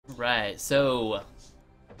Right, so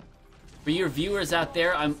for your viewers out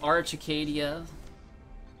there, I'm ArchAcadia,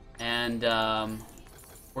 and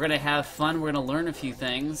we're gonna have fun. We're gonna learn a few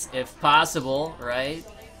things, if possible, right?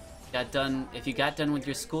 If you got done with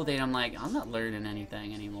your school day, and I'm like, I'm not learning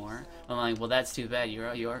anything anymore. I'm like, well, that's too bad.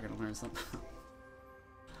 You are gonna learn something.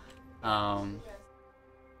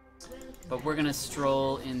 But we're gonna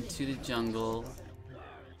stroll into the jungle.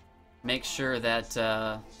 Make sure that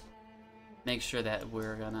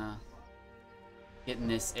we're gonna get in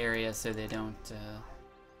this area so they don't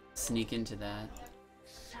sneak into that.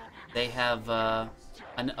 They have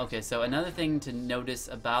okay, so another thing to notice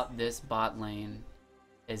about this bot lane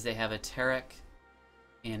is they have a Taric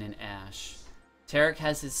and an Ashe. Taric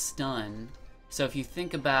has his stun, so if you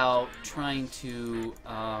think about trying to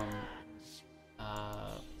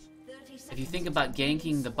if you think about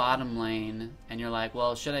ganking the bottom lane and you're like,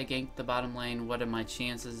 well, should I gank the bottom lane? What are my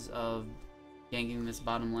chances of ganking this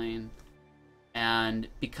bottom lane? And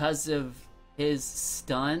because of his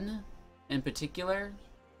stun in particular,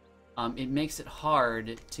 it makes it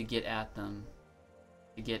hard to get at them,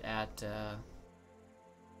 to get at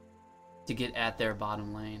their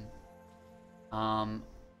bottom lane.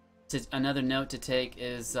 Another note to take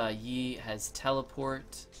is Yi has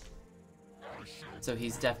teleport, so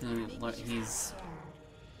he's definitely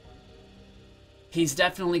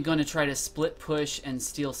going to try to split push and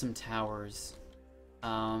steal some towers.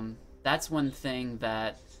 That's one thing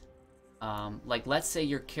that, like, let's say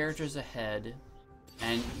your character's ahead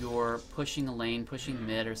and you're pushing a lane, pushing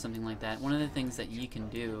mid or something like that. One of the things that Yi can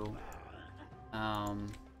do,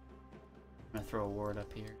 I'm gonna throw a ward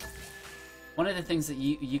up here. One of the things that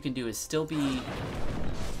you can do is still be,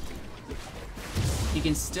 he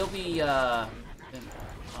can still be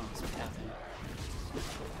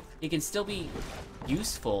he can still be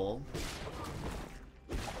useful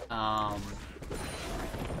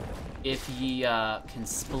if he can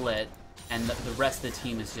split and the rest of the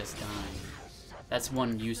team is just dying. That's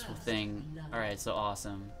one useful thing. Alright, so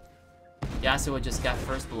awesome. Yasuo just got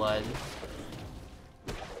first blood.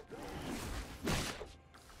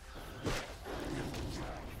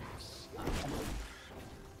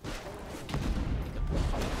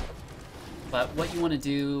 But what you want to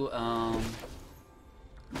do,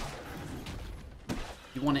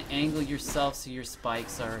 you want to angle yourself so your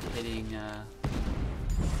spikes are hitting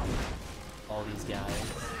all these guys.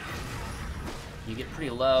 You get pretty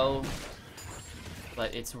low,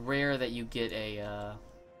 but it's rare that you get an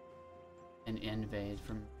invade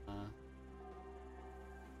from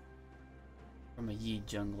a Yi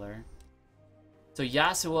jungler. So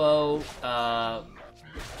Yasuo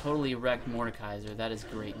totally wrecked Mordekaiser. That is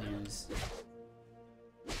great news.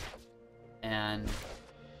 And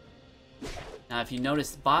now if you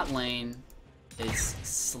notice, bot lane is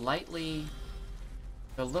slightly,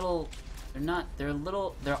 they're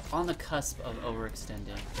on the cusp of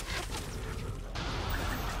overextending.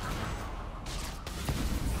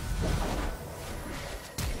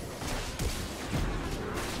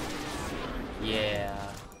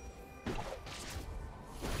 Yeah.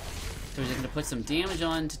 So we're gonna put some damage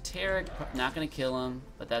on to Taric. Not gonna kill him,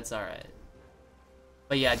 but that's all right.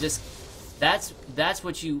 But yeah, just that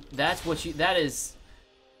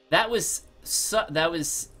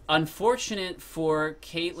was unfortunate for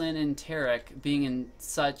Caitlyn and Taric being in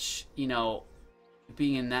such,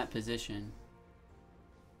 being in that position.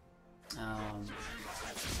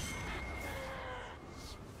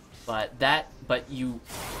 But you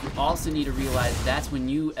also need to realize that's when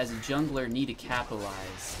you, as a jungler, need to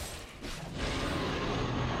capitalize.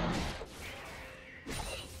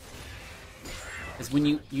 Because when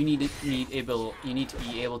you need to be able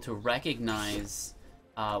to recognize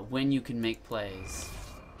when you can make plays.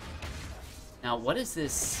 Now, what is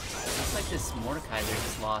this? It looks like this Mordekaiser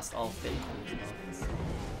just lost all faith in himself.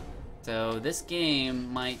 So this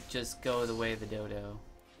game might just go the way of the dodo.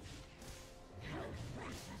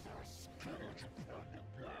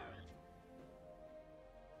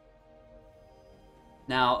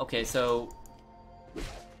 Now, okay, so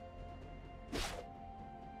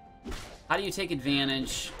how do you take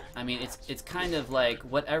advantage? I mean, it's kind of like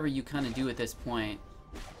whatever you kind of do at this point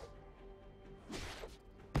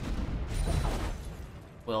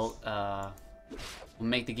will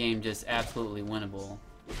make the game just absolutely winnable.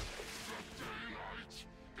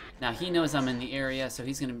 Now he knows I'm in the area, so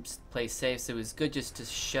he's gonna play safe. So it was good just to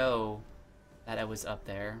show that I was up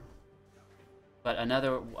there. But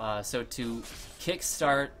another, so to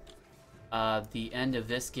kickstart the end of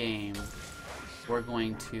this game, we're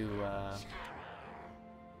going to,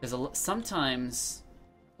 because sometimes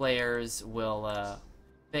players will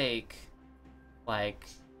fake, like,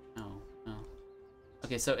 no,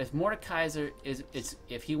 Okay, so if Mordekaiser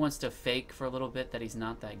if he wants to fake for a little bit that he's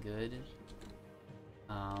not that good,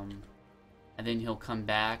 and then he'll come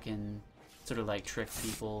back and sort of like trick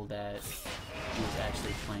people that he was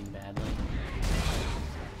actually playing badly.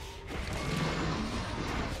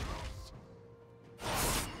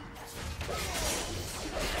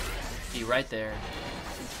 Be right there.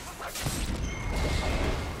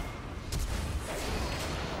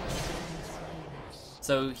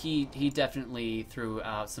 So he definitely threw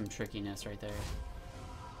out some trickiness right there.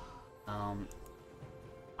 I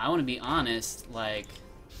want to be honest, like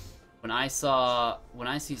when I saw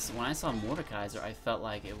Mordekaiser, I felt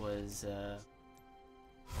like it was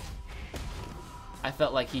I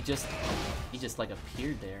felt like he just like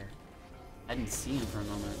appeared there. I didn't see him for a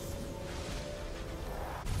moment.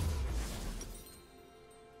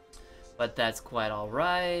 But that's quite all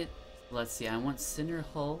right. Let's see. I want Cinder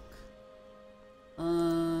Hulk.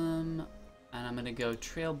 And I'm gonna go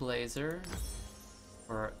Trailblazer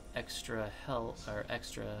for extra health or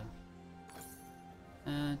extra.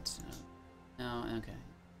 No, okay.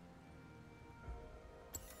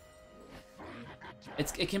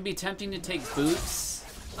 It can be tempting to take boots,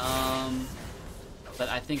 but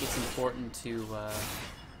I think it's important to.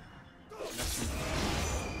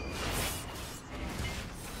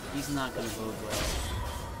 He's not gonna bode well.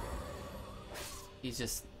 He's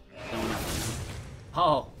just going up.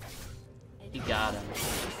 Oh, he got him.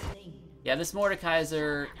 Yeah, this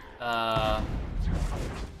Mordekaiser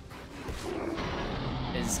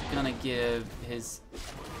is gonna give his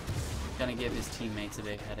teammates a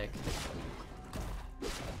big headache.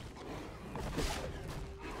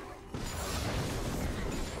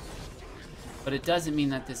 But it doesn't mean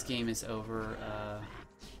that this game is over.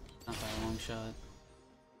 Not by a long shot.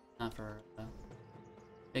 Not for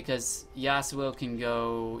because Yasuo can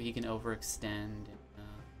go. He can overextend.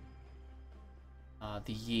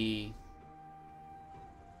 The Yi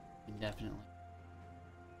definitely.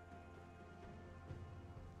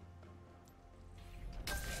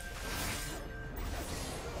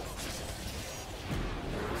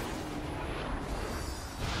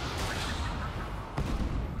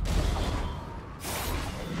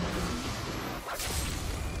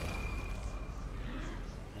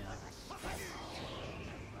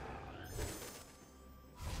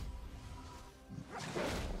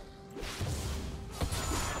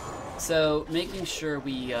 So, making sure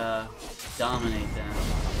we dominate them.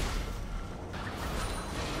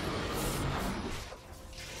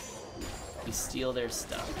 We steal their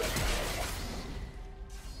stuff.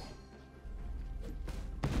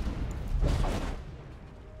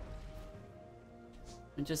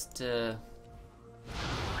 And just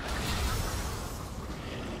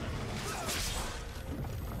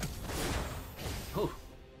Whew.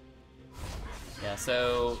 Yeah,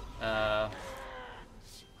 so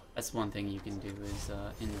that's one thing you can do is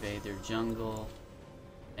invade their jungle,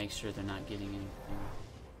 make sure they're not getting anything.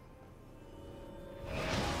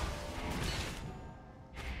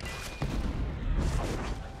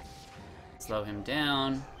 Slow him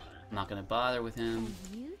down. I'm not gonna bother with him.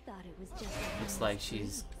 Looks like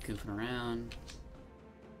she's goofing around.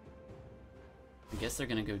 I guess they're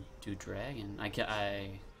gonna go do dragon. I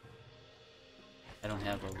don't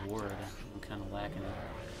have a ward. I'm kind of lacking it.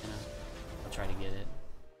 I'll try to get it.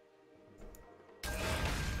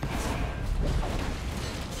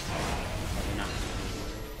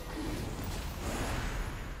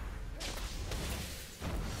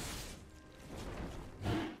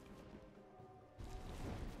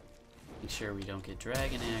 Make sure we don't get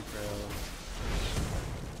dragon aggro.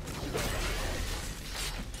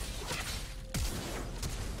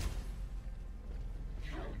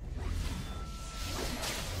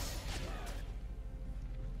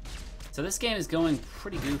 So this game is going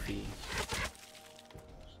pretty goofy.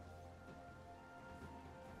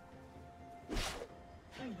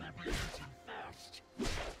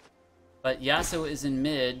 But Yasuo is in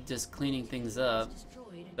mid, just cleaning things up.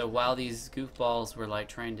 So while these goofballs were like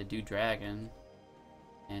trying to do dragon,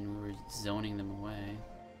 and we were zoning them away.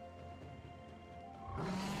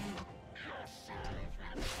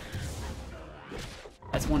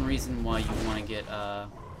 That's one reason why you want to get, I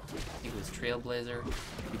think it was Trailblazer,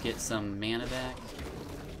 to get some mana back.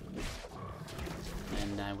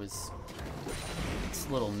 And I was, it's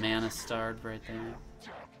a little mana starved right there.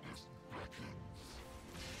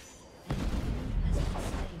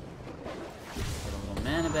 Get a little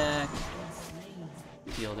mana back,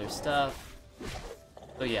 heal their stuff.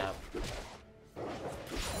 So yeah.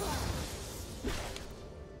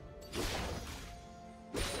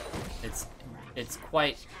 It's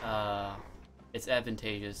quite it's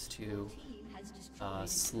advantageous to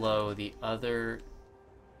slow the other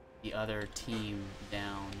the other team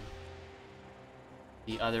down.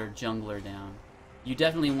 The other jungler down. You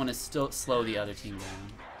definitely want to still slow the other team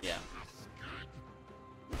down. Yeah.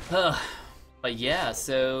 But yeah,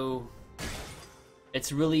 so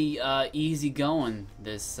it's really easy going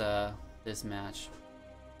this this match.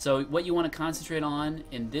 So what you want to concentrate on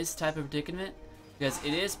in this type of predicament, because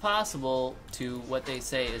it is possible to, what they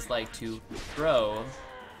say is like to throw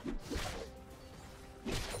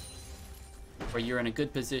where you're in a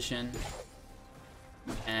good position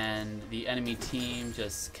and the enemy team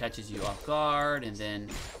just catches you off guard, and then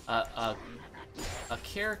a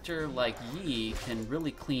character like Yi can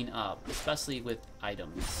really clean up, especially with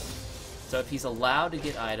items. So if he's allowed to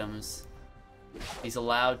get items, he's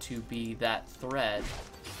allowed to be that threat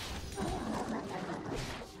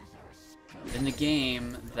in the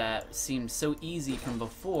game that seemed so easy from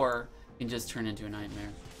before can just turn into a nightmare.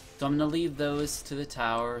 So I'm gonna leave those to the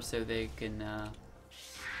tower so they can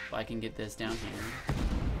I can get this down here.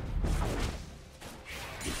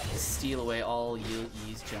 Steal away all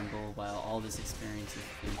Yi's jungle while all this experience is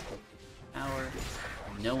being put in the tower.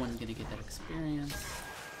 No one's gonna get that experience.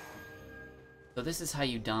 So this is how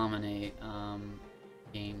you dominate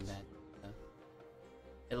game that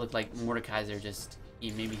it looked like Mordekaiser just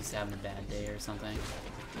maybe he's having a bad day or something.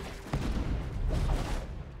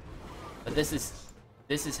 But this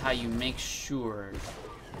is how you make sure you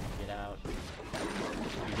get out.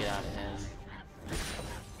 You get out ahead.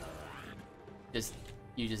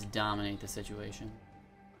 You just dominate the situation.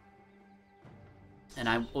 And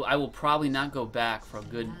I will probably not go back for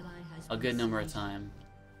a good number of time.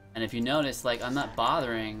 And if you notice, like, I'm not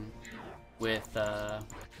bothering with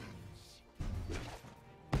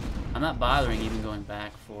I'm not bothering even going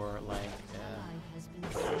back for like alright, let's see what I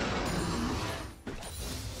can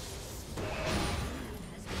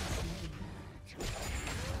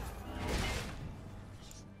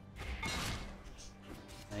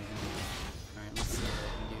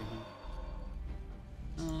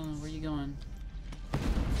do here. Where you going?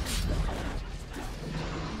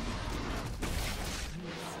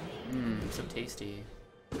 So tasty.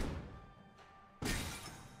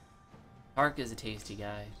 Park is a tasty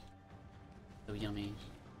guy. So yummy.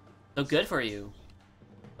 So good for you.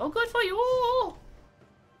 Oh, good for you. Ooh.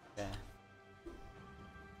 Okay.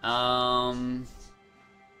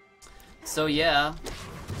 So yeah.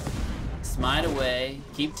 Smite away.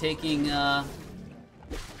 Keep taking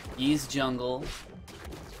Yi's jungle.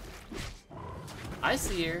 I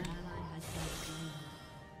see her.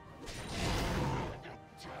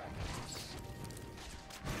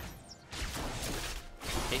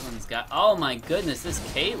 Caitlyn's got. Oh my goodness, this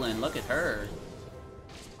Caitlyn, look at her.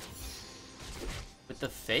 With the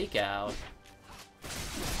fake out.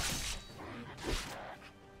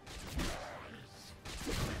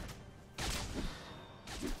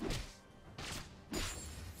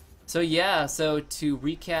 So yeah, so to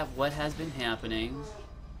recap what has been happening,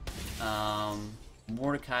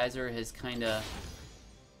 Mordekaiser has kind of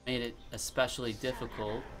made it especially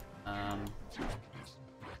difficult. And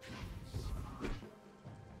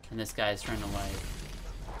this guy's trying to, like,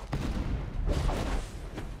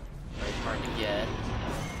 very hard to get.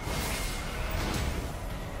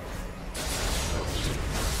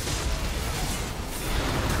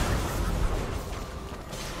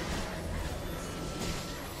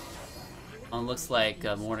 Well, it looks like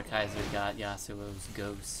Mordekaiser got Yasuo's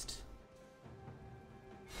ghost.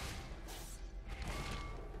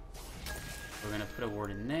 We're gonna put a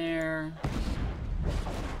ward in there.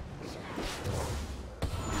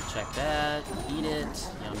 Check that, eat it,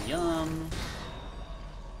 yum yum.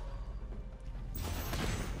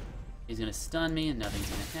 He's gonna stun me and nothing's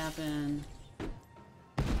gonna happen.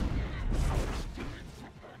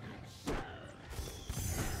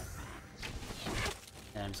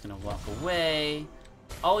 And I'm just gonna walk away.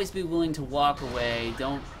 Always be willing to walk away.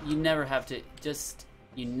 You never have to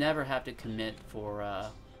commit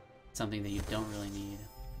for something that you don't really need.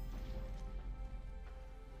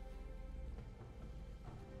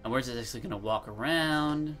 And we're just actually gonna walk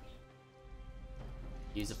around,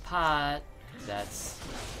 use a pot. That's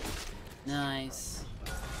nice.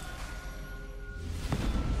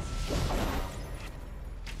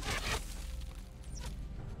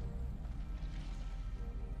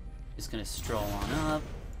 Just gonna stroll on up.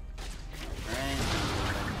 Alright,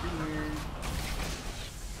 here.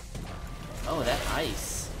 Oh, that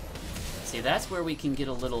ice. See, that's where we can get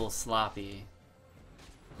a little sloppy.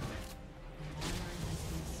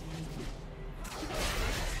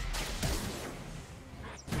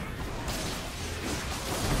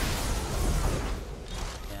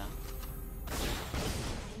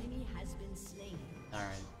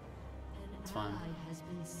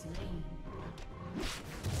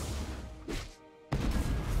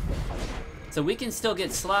 So we can still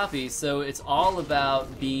get sloppy, so it's all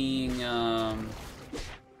about being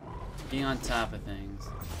being on top of things.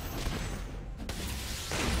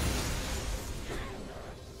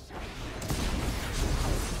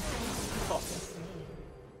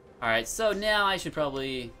 Alright, so now I should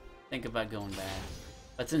probably think about going back.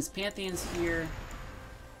 But since Pantheon's here,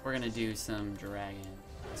 we're gonna do some dragon.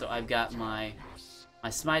 So I've got my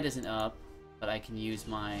smite isn't up, but I can use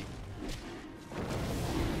my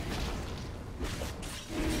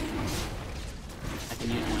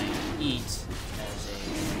eat as a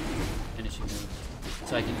finishing move.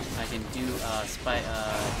 So I can do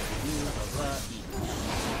eat.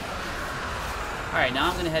 Alright, now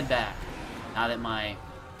I'm gonna head back. Now that my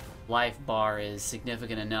life bar is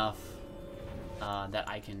significant enough that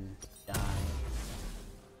I can die.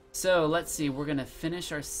 So let's see, we're gonna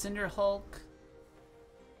finish our Cinder Hulk.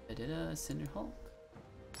 Cinder Hulk.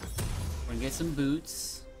 We're gonna get some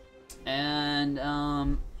boots. And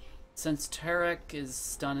since Tarek is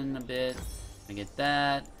stunning a bit, we're gonna get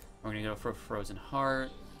that. We're gonna go for Frozen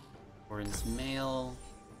Heart. Warden's Mail.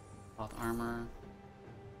 Cloth Armor.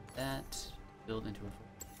 That. Build into a...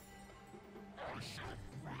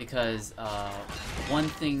 Because one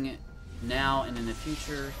thing now and in the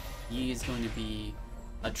future, Yi is going to be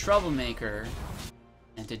a troublemaker,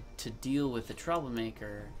 and to deal with the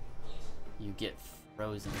troublemaker, you get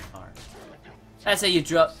Frozen Heart. That's how you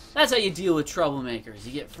deal with troublemakers.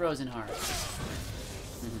 You get Frozen Heart.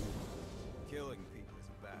 Killing people is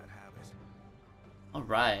a bad habit. All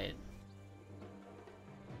right.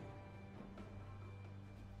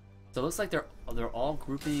 So it looks like they're all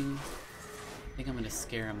grouping. I think I'm gonna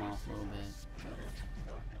scare him off a little bit.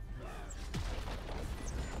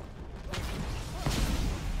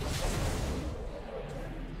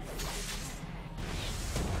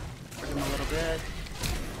 Hurt him a little bit.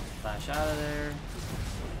 Flash out of there.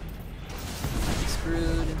 Might be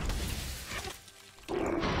screwed.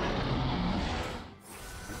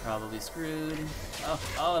 I'm probably screwed.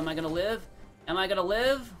 Oh, am I gonna live? Am I gonna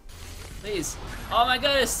live? Please. Oh my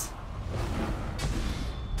goodness!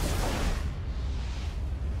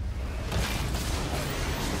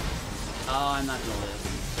 Oh, I'm not gonna live.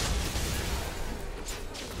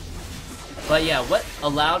 But yeah, what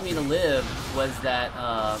allowed me to live was that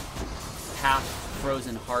half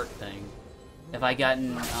frozen heart thing. If I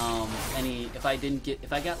gotten if I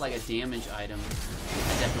got like a damage item,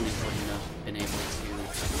 I definitely wouldn't have been able to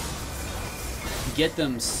get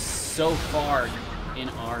them so far in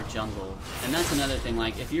our jungle. And that's another thing,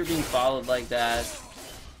 like if you're being followed like that,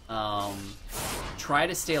 try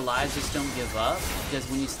to stay alive, just don't give up, because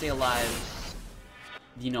when you stay alive,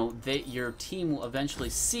 you know, your team will eventually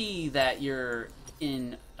see that you're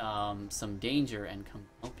in some danger and come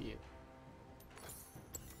help you.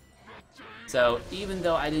 So even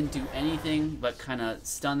though I didn't do anything but kind of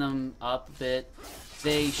stun them up a bit,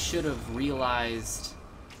 they should have realized,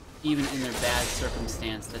 even in their bad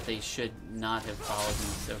circumstance, that they should not have followed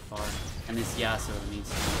me so far. And this Yasuo needs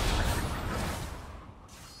to...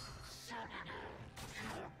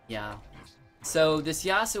 Yeah. So this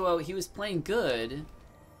Yasuo, he was playing good,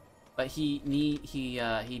 but he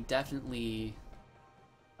definitely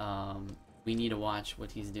we need to watch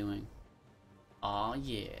what he's doing. Aw,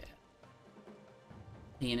 yeah.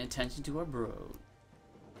 Paying attention to our bro.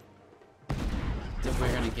 So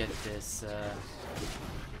we're gonna get this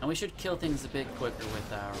and we should kill things a bit quicker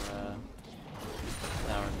with our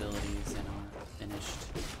abilities and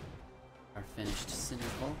our finished Cinder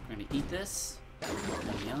Hulk. We're gonna eat this.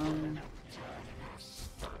 Yum.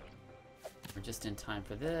 We're just in time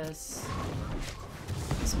for this.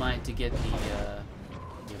 This might to get the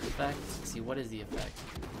effect. Let's see, what is the effect?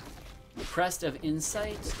 Crest of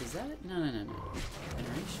Insight? Is that it? No. Generation?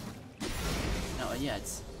 No, yeah,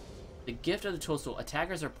 it's the gift of the Toadstool.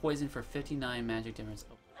 Attackers are poisoned for 59 magic damage.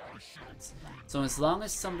 So as long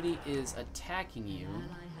as somebody is attacking you,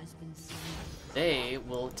 they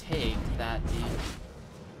will take that damage.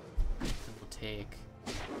 They will take...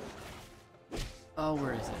 Oh,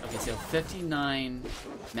 where is it? Okay, so 59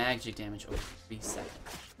 magic damage over 3 seconds.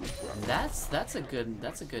 And that's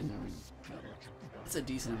a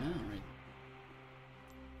decent amount, right?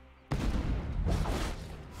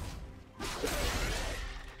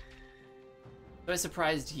 So I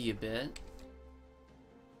surprised he a bit.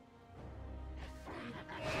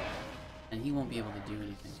 And he won't be able to do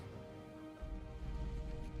anything.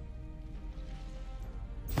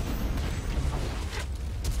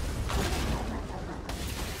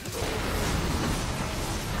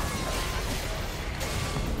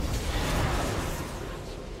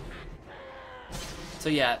 So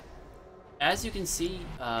yeah, as you can see,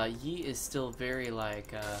 Yi is still very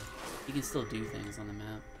like he can still do things on the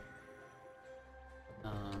map.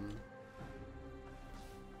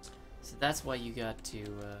 So that's why you got to.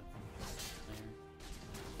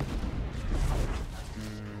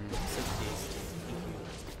 So tasty.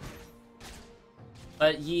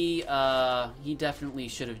 But Yi definitely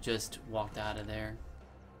should have just walked out of there.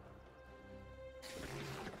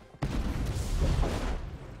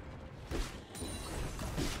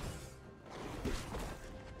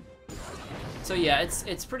 So yeah,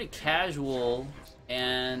 it's pretty casual,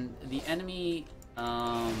 and the enemy,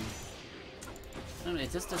 I don't know,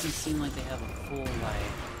 it just doesn't seem like they have a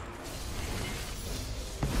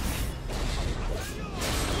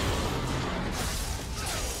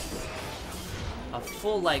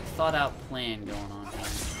full, like, thought out plan going on here.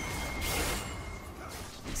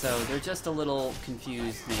 So they're just a little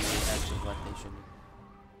confused maybe as to what they should do.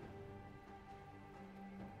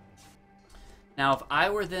 Now if I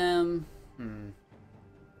were them,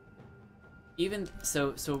 even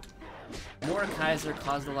so Mordekaiser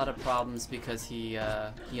caused a lot of problems because he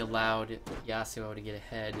allowed Yasuo to get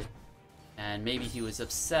ahead, and maybe he was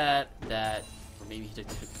upset that, or maybe he took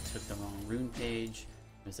the wrong rune page.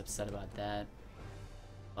 He was upset about that.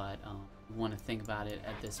 But we want to think about it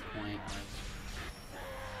at this point, like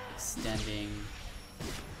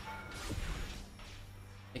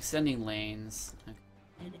extending lanes. Okay.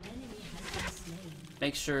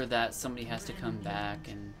 Make sure that somebody has to come back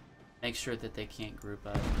and make sure that they can't group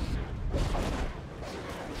up.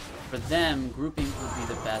 For them, grouping would be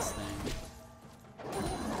the best thing.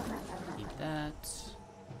 Need that.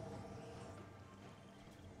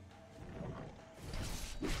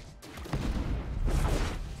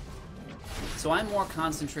 So I'm more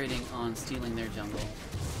concentrating on stealing their jungle.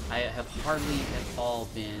 I have hardly at all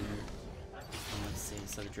been... let's see,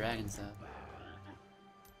 so the dragon's up.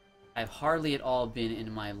 I've hardly at all been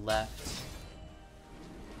in my left.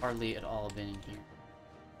 Hardly at all been in here.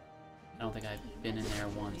 I don't think I've been in there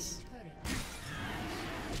once.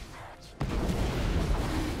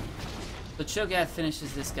 So Cho'gath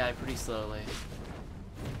finishes this guy pretty slowly.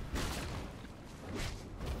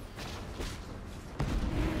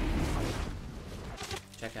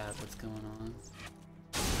 Check out what's going on.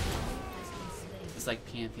 It's like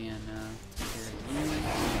Pantheon I'm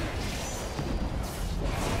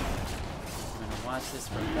gonna watch this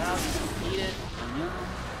for a thousand. Eat it. I know.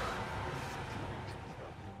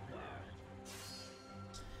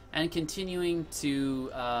 And continuing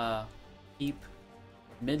to keep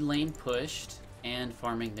mid lane pushed and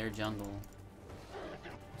farming their jungle.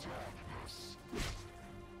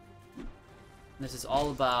 This is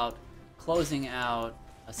all about closing out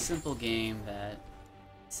a simple game that,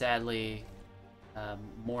 sadly,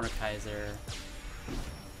 Mordekaiser,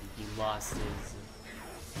 he lost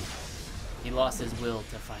his will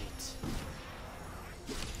to fight.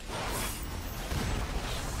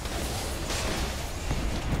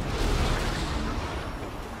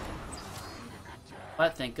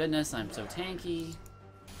 But thank goodness I'm so tanky.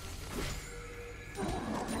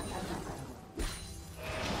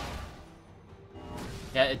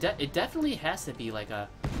 Yeah, it definitely has to be like a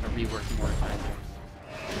reworked Mordekaiser.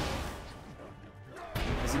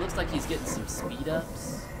 Because he looks like he's getting some speed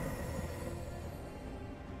ups.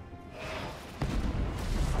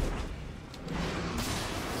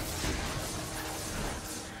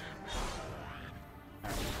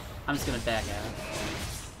 Alright, I'm just gonna back out.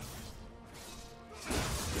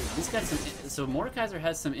 He's got some, so Mordekaiser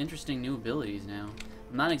has some interesting new abilities now.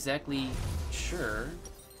 I'm not exactly sure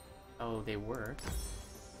how they work.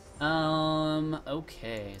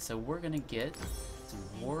 Okay, so we're gonna get some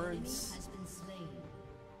wards.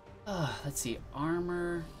 Let's see,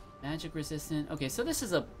 armor, magic resistant. Okay, so this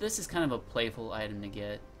is kind of a playful item to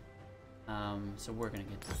get. So we're gonna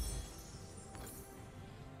get that.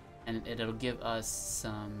 And it'll give us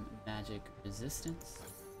some magic resistance.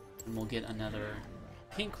 And we'll get another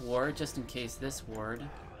pink ward just in case this ward.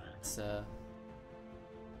 It's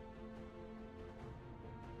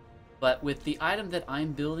But with the item that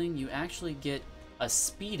I'm building, you actually get a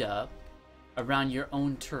speed up around your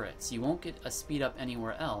own turrets. You won't get a speed up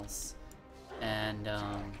anywhere else. And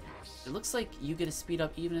it looks like you get a speed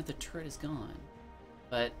up even if the turret is gone.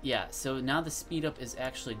 But yeah, so now the speed up is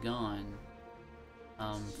actually gone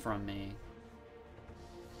from me.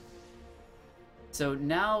 So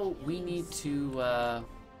now we need to,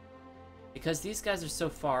 because these guys are so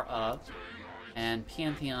far up, and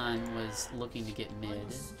Pantheon was looking to get mid.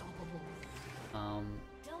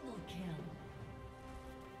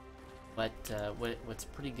 But what's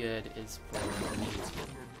pretty good is for me to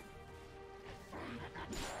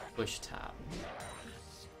push top.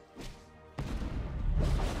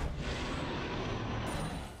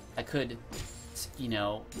 I could, you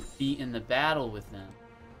know, be in the battle with them.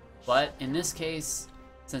 But in this case,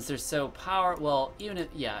 since they're so well, even if,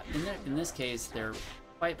 yeah, in this case, they're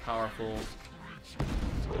quite powerful.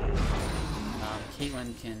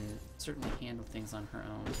 Caitlyn can certainly handle things on her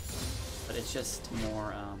own, but it's just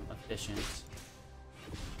more efficient.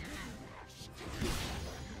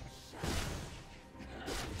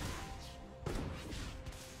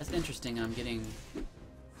 That's interesting. I'm getting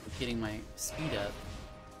my speed up.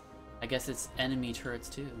 I guess it's enemy turrets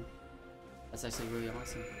too. That's actually really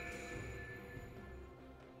awesome.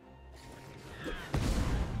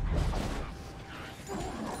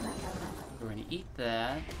 We're gonna eat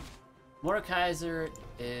that. Mordekaiser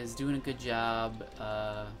is doing a good job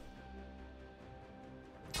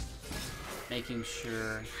making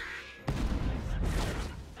sure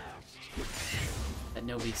that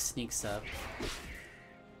nobody sneaks up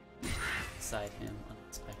beside him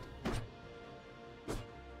unexpectedly.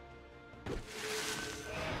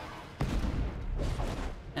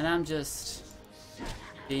 And I'm just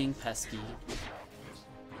being pesky.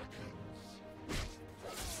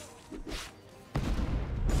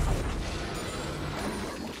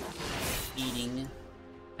 Eating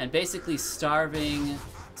and basically starving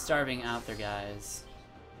out their guys.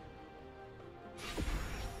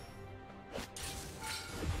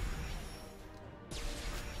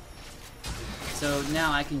 So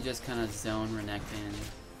now I can just kind of zone Renekton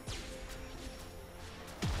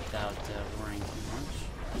without worrying too much.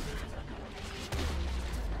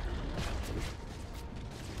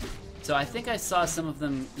 So I think I saw some of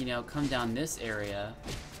them, you know, come down this area,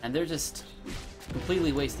 and they're just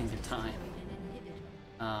completely wasting their time.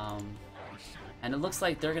 And it looks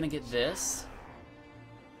like they're gonna get this.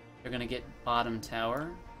 They're gonna get bottom tower.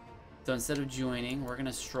 So instead of joining, we're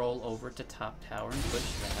gonna stroll over to top tower and push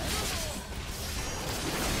that.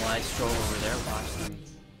 While I stroll over there, watch them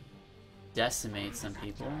decimate some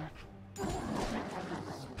people. Take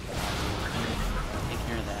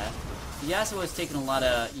care of that. Yasuo is taking a lot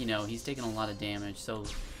of, you know, he's taking a lot of damage, so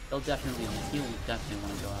he'll definitely want to go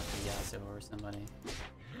after Yasuo or somebody.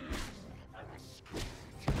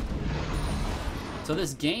 So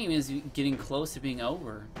this game is getting close to being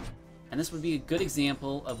over, and this would be a good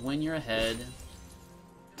example of when you're ahead,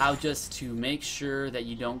 how just to make sure that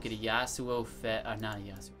you don't get a Yasuo fed, not a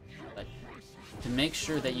Yasuo, but to make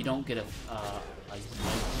sure that you don't get a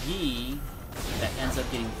Yi that ends up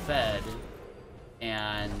getting fed,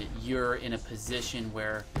 and you're in a position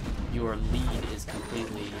where your lead is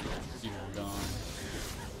completely, you know, gone.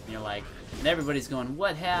 And you're like, and everybody's going,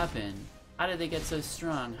 what happened? How did they get so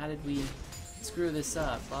strong? How did we screw this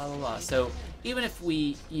up? Blah, blah, blah. So even if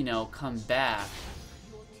we, you know, come back,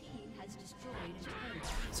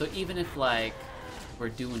 so even if, like, we're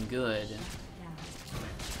doing good,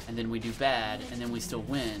 and then we do bad, and then we still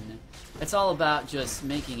win, it's all about just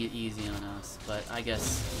making it easy on us. But I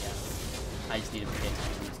guess, yeah, I just need to pay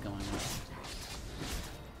attention to what's going on.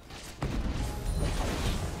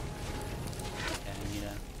 Okay, I need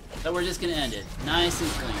to... So we're just gonna end it. Nice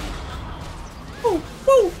and clean. Woo,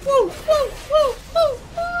 woo, woo, woo, woo, woo,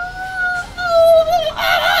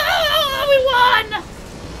 we won!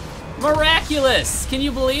 Miraculous! Can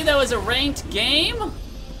you believe that was a ranked game?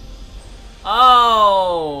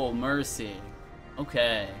 Oh, mercy.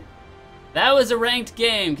 Okay. That was a ranked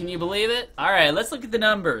game. Can you believe it? Alright, let's look at the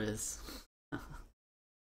numbers.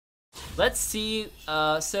 Let's see.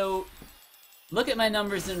 So, look at my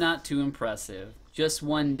numbers. They're not too impressive. Just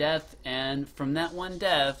one death, and from that one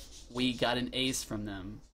death, we got an ace from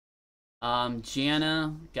them.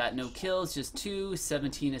 Janna got no kills, just 2,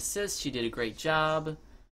 17 assists. She did a great job.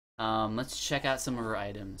 Let's check out some of her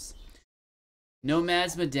items.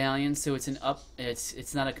 Nomad's medallion, so it's an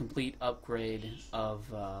it's not a complete upgrade of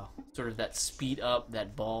sort of that speed up,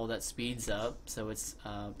 that ball that speeds up. So it's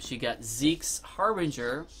she got Zeke's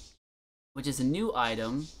Harbinger, which is a new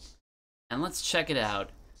item, and let's check it out.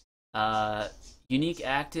 Unique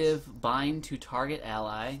active, bind to target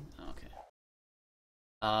ally. Okay.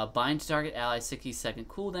 Bind to target ally, 60-second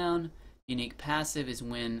cooldown. Unique passive is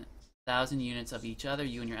when 1,000 units of each other,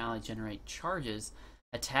 you and your ally generate charges.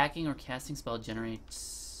 Attacking or casting spell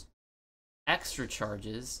generates extra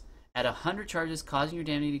charges. At 100 charges, causing your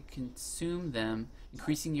damage to consume them,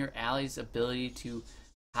 increasing your ally's ability to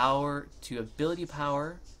ability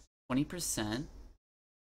power 20%,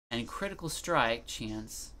 and critical strike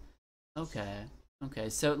chance. Okay. Okay,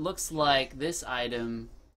 so it looks like this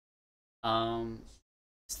item,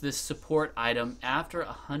 this support item, after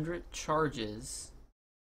 100 charges,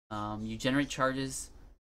 you generate charges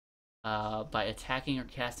by attacking or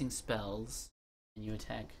casting spells, and you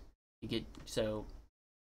attack. You get so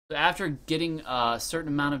So after getting a certain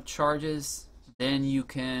amount of charges, then you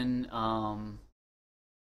can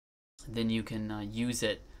use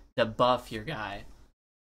it to buff your guy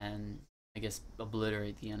and I guess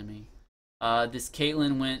obliterate the enemy. This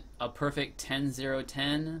Caitlyn went a perfect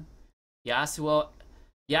 10-0-10. Yasuo,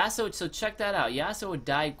 so check that out. Yasuo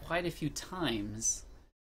died quite a few times,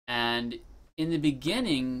 and in the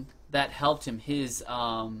beginning that helped him.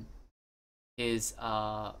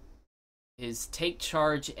 His take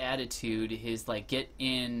charge attitude, his like get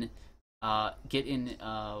in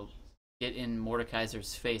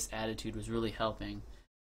Mordekaiser's face attitude was really helping.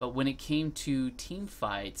 But when it came to team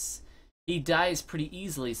fights, he dies pretty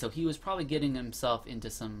easily, so he was probably getting himself into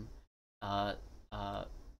some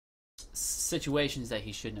situations that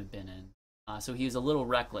he shouldn't have been in. So he was a little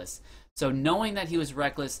reckless. So knowing that he was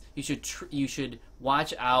reckless, you should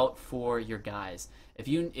watch out for your guys. If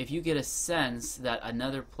you get a sense that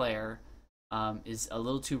another player is a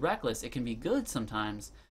little too reckless, it can be good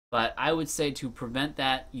sometimes. But I would say to prevent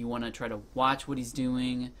that, you want to try to watch what he's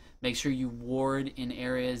doing. Make sure you ward in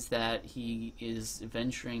areas that he is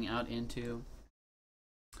venturing out into.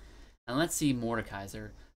 And let's see Mordekaiser.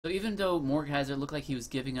 So even though Mordekaiser looked like he was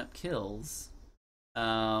giving up kills,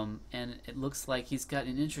 and it looks like he's got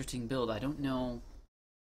an interesting build. I'm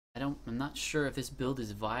not sure if this build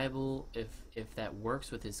is viable, if that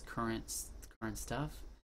works with his current stuff.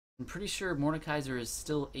 I'm pretty sure Mordekaiser is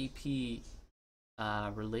still AP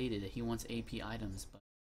related. He wants AP items, but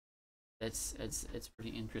it's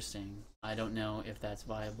pretty interesting. I don't know if that's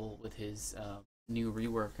viable with his new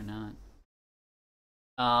rework or not.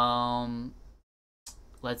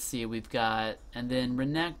 Let's see, we've got, and then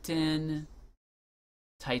Renekton,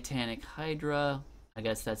 Titanic Hydra. I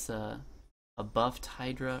guess that's a buffed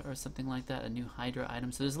Hydra or something like that, a new Hydra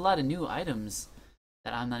item. So there's a lot of new items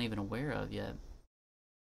that I'm not even aware of yet.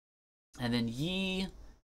 And then Yi,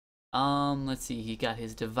 let's see, he got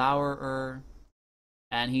his Devourer,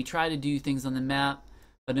 and he tried to do things on the map,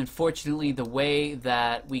 but unfortunately the way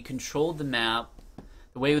that we controlled the map,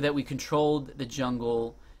 the way that we controlled the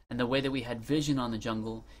jungle, and the way that we had vision on the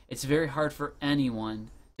jungle, it's very hard for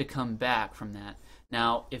anyone to come back from that.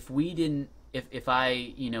 Now, if I,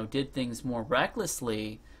 did things more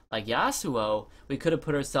recklessly, like Yasuo, we could have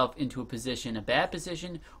put ourselves into a bad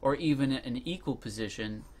position, or even an equal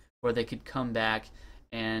position, where they could come back.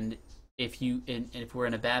 And if we're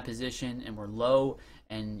in a bad position and we're low,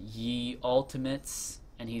 and Yi ultimates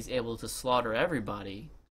and he's able to slaughter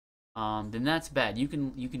everybody, then that's bad. You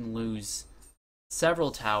can lose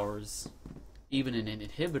several towers, even an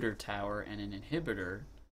inhibitor tower and an inhibitor,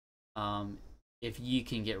 if Yi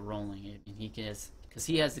can get rolling, and because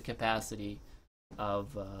he has the capacity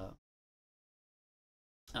of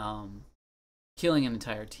killing an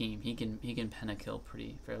entire team. He can pentakill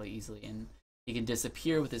fairly easily, and he can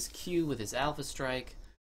disappear with his Q, with his Alpha Strike.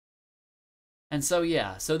 And so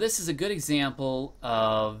yeah, so this is a good example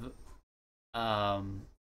of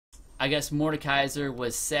I guess Mordekaiser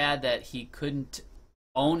was sad that he couldn't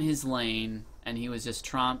own his lane, and he was just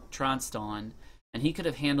trounced on, and he could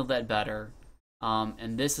have handled that better.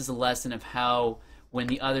 And this is a lesson of how, when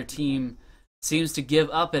the other team seems to give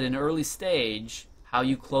up at an early stage, how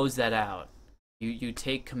you close that out. You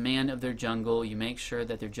take command of their jungle, you make sure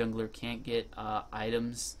that their jungler can't get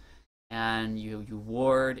items, and you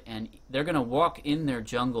ward, and they're going to walk in their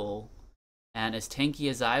jungle, and as tanky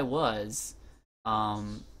as I was,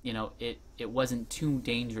 it wasn't too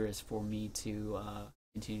dangerous for me to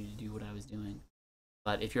continue to do what I was doing.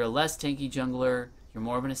 But if you're a less tanky jungler, you're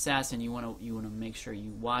more of an assassin, you want to make sure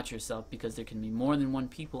you watch yourself, because there can be more than one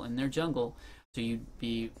people in their jungle, so you'd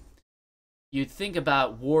think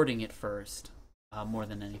about warding it first, more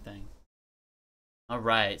than anything.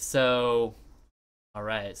 Alright, so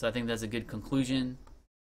I think that's a good conclusion.